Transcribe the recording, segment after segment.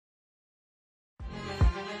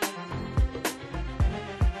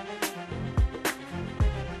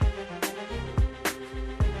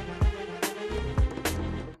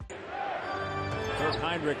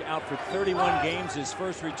Heinrich out for 31 games. His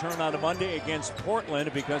first return on a Monday against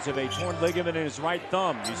Portland because of a torn ligament in his right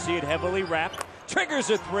thumb. You see it heavily wrapped.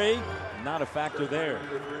 Triggers a three. Not a factor there.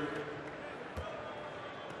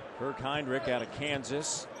 Kirk Heinrich out of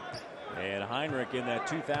Kansas. And Heinrich in that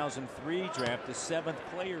 2003 draft, the 7th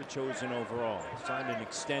player chosen overall. Signed an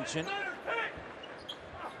extension.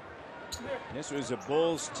 This was a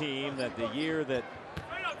Bulls team that the year that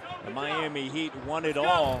the Miami Heat won it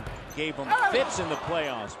all gave them fits in the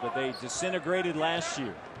playoffs, but they disintegrated last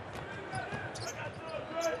year.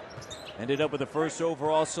 Ended up with the first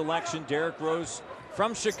overall selection. Derrick Rose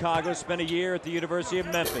from Chicago, spent a year at the University of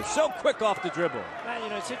Memphis. So quick off the dribble. You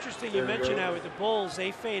know, it's interesting you mentioned that with the Bulls.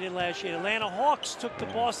 They faded last year. Atlanta Hawks took the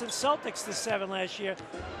Boston Celtics to 7 last year.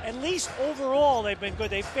 At least overall, they've been good.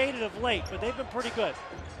 They faded of late, but they've been pretty good.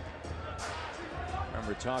 I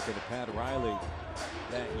remember talking to Pat Riley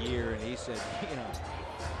that year, and he said, you know,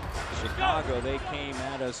 Chicago, they came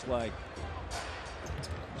at us like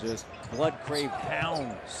just blood-craved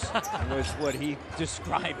hounds, was what he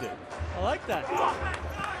described it. I like that.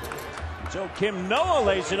 Joakim Noah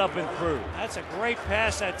lays it up and through. That's a great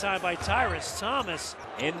pass that time by Tyrus Thomas.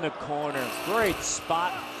 In the corner. Great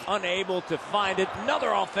spot. Unable to find it.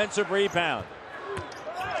 Another offensive rebound.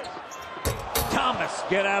 Thomas,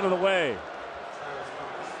 get out of the way.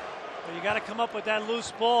 Well, you got to come up with that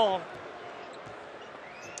loose ball.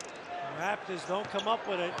 The Raptors don't come up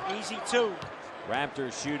with it. Easy two.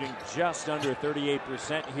 Raptors shooting just under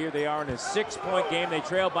 38%. Here they are in a 6-point game. They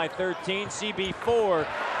trail by 13. CB4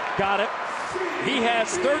 got it. He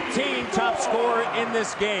has 13, top scorer in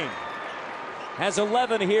this game. Has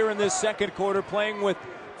 11 here in this second quarter, playing with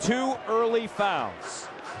 2 early fouls.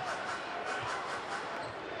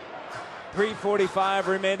 3:45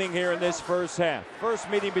 remaining here in this first half. First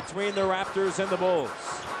meeting between the Raptors and the Bulls.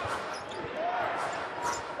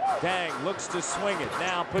 Dang looks to swing it.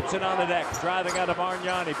 Now puts it on the deck. Driving out of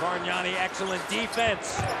Bargnani. Bargnani, excellent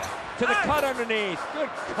defense. To the cut underneath. Good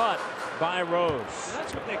cut by Rose.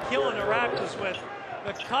 That's what they're killing the Raptors with.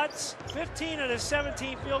 The cuts, 15 of the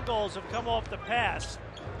 17 field goals have come off the pass.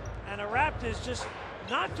 And the Raptors just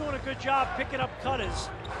not doing a good job picking up cutters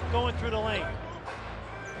going through the lane.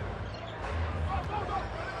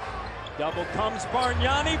 Double comes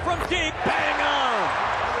Bargnani from deep. Bang on!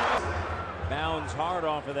 Bounds hard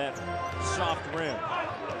off of that soft rim.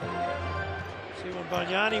 See, when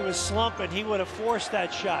Bargnani was slumping, he would have forced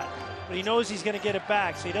that shot. But he knows he's going to get it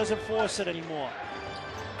back, so he doesn't force it anymore.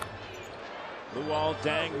 Luol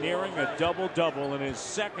Deng nearing a double-double in his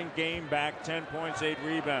second game back, 10 points, 8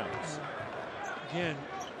 rebounds. Again,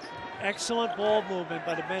 excellent ball movement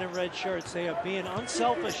by the men in red shirts. They are being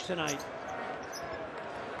unselfish tonight.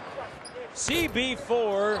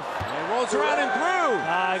 CB4 and rolls around and through.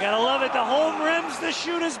 I gotta love it. The home rims, the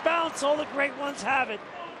shooters bounce. All the great ones have it.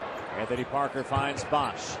 Anthony Parker finds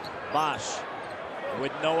Bosh. Bosh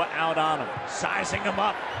with Noah out on him, sizing him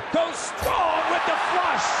up. Goes strong with the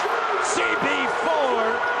flush.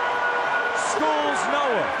 CB4 schools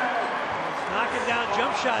Noah. He's knocking down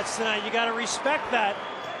jump shots tonight. You got to respect that.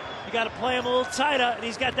 You got to play him a little tighter, and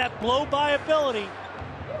he's got that blow-by ability.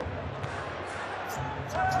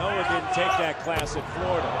 Noah didn't take that class at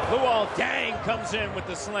Florida. Luol Deng comes in with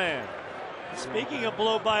the slam. Speaking of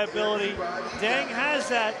blow-by ability, Deng has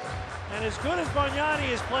that. And as good as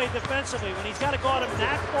Bargnani has played defensively, when he's got to guard him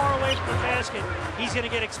that far away from the basket, he's going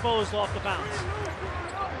to get exposed off the bounce.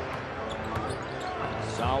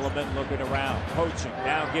 Solomon looking around, poaching,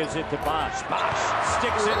 now gives it to Bosh. Bosh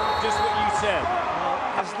sticks it, just what you said.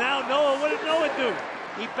 Because now Noah, what did Noah do?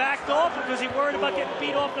 He backed off because he worried about getting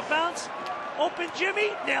beat off the bounce. Open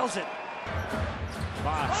Jimmy, nails it.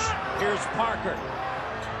 Bosh, here's Parker.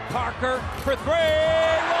 Parker for three,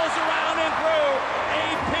 rolls around and through.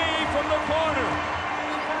 AP from the corner.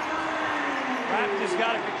 Raptors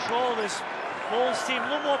got to control this Bulls team. A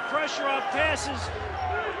little more pressure on passes.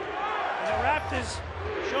 And the Raptors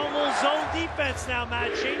showing a little zone defense now,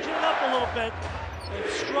 Matt. Changing it up a little bit.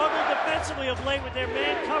 They've struggled defensively of late with their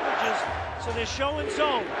man coverages, so they're showing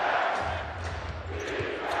zone.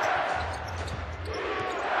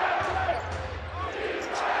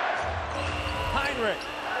 Heinrich.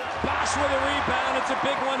 Bosh with a rebound. It's a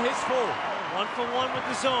big one. His full. 1 for 1 with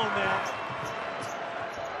the zone there.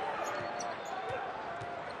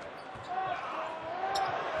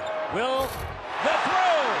 Will the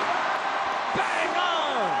throw. Bang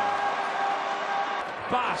on.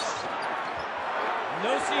 Bosh.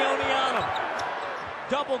 Nocioni on him.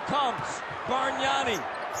 Double comes. Bargnani.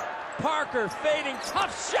 Parker fading.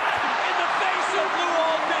 Tough shot in the face of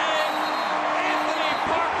Luol Deng. Anthony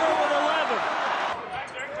Parker with 11.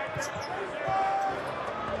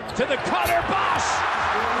 to the cutter. Bosh!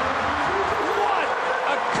 What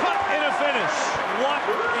a cut and a finish. What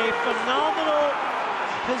a phenomenal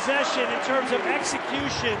possession in terms of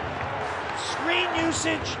execution. Screen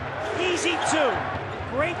usage, easy two.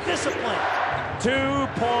 Great discipline.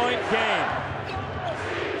 2-point game.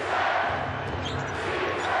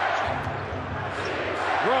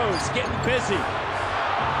 Rose getting busy.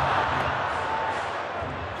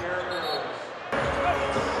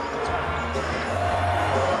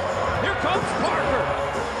 Here comes Parker.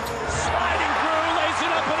 Sliding through, lays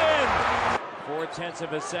it up and in. 0.4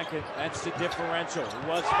 of a second. That's the differential. It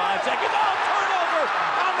was 5 seconds. Oh, turnover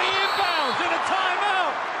on the inbounds and a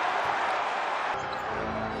timeout.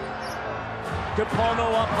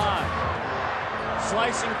 Capono up high.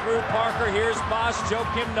 Slicing through Parker. Here's Bosh.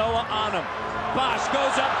 Joakim Noah on him. Bosh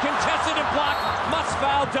goes up, contested and blocked. Must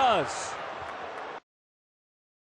foul does.